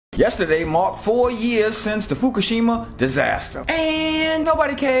Yesterday marked 4 years since the Fukushima disaster. And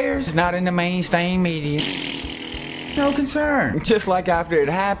nobody cares. It's not in the mainstream media. No concern. Just like after it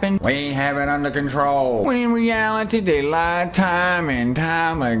happened, we ain't have it under control. When in reality, they lied time and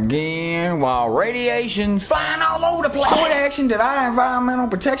time again while radiation's flying all over the place. What action did our Environmental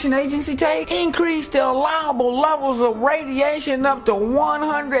Protection Agency take? Increase the allowable levels of radiation up to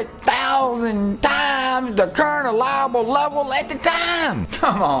 100,000 times the current allowable level at the time.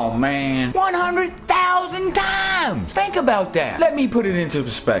 Come on, man. 100,000 times. Think about that. Let me put it into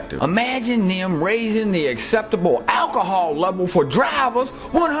perspective. Imagine them raising the acceptable alcohol level for drivers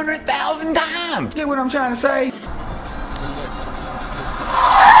 100,000 times. Get what I'm trying to say?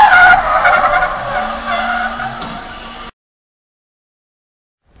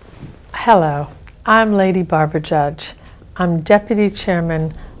 Hello, I'm Lady Barbara Judge. I'm Deputy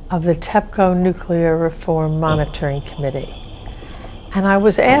Chairman of the TEPCO Nuclear Reform Monitoring Committee. And I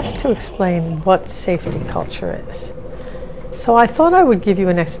was asked to explain what safety culture is. So I thought I would give you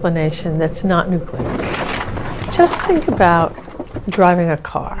an explanation that's not nuclear. Just think about driving a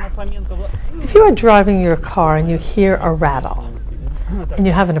car. If you are driving your car and you hear a rattle and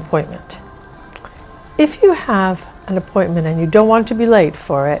you have an appointment, if you have an appointment and you don't want to be late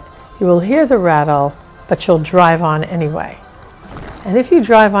for it, you will hear the rattle, but you'll drive on anyway. And if you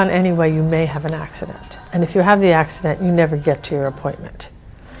drive on anyway, you may have an accident. And if you have the accident, you never get to your appointment.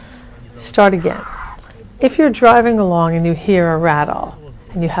 Start again. If you're driving along and you hear a rattle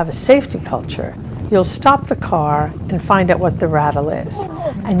and you have a safety culture, you'll stop the car and find out what the rattle is.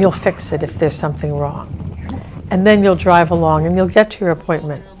 And you'll fix it if there's something wrong. And then you'll drive along and you'll get to your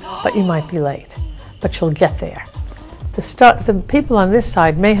appointment, but you might be late. But you'll get there. The people on this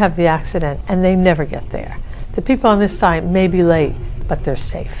side may have the accident and they never get there. The people on this side may be late, but they're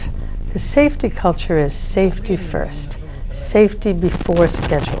safe. The safety culture is safety first, safety before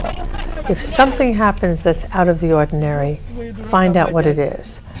schedule. If something happens that's out of the ordinary, find out what it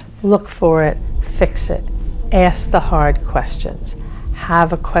is. Look for it, fix it. Ask the hard questions.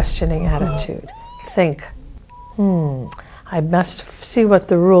 Have a questioning attitude. Think, I must see what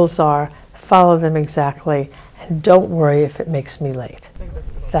the rules are, follow them exactly, and don't worry if it makes me late.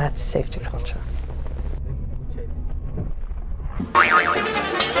 That's safety culture.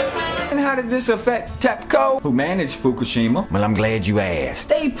 And how did this affect TEPCO, who managed Fukushima? Well, I'm glad you asked.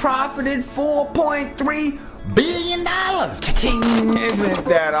 They profited $4.3 billion. Cha-ching! Isn't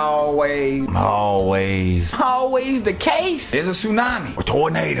that always the case? There's a tsunami, a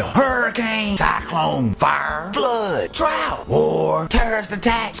tornado, hurricane, cyclone, fire, flood, drought, war, terrorist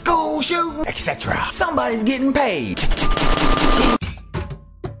attack, school shooting, etc. Somebody's getting paid.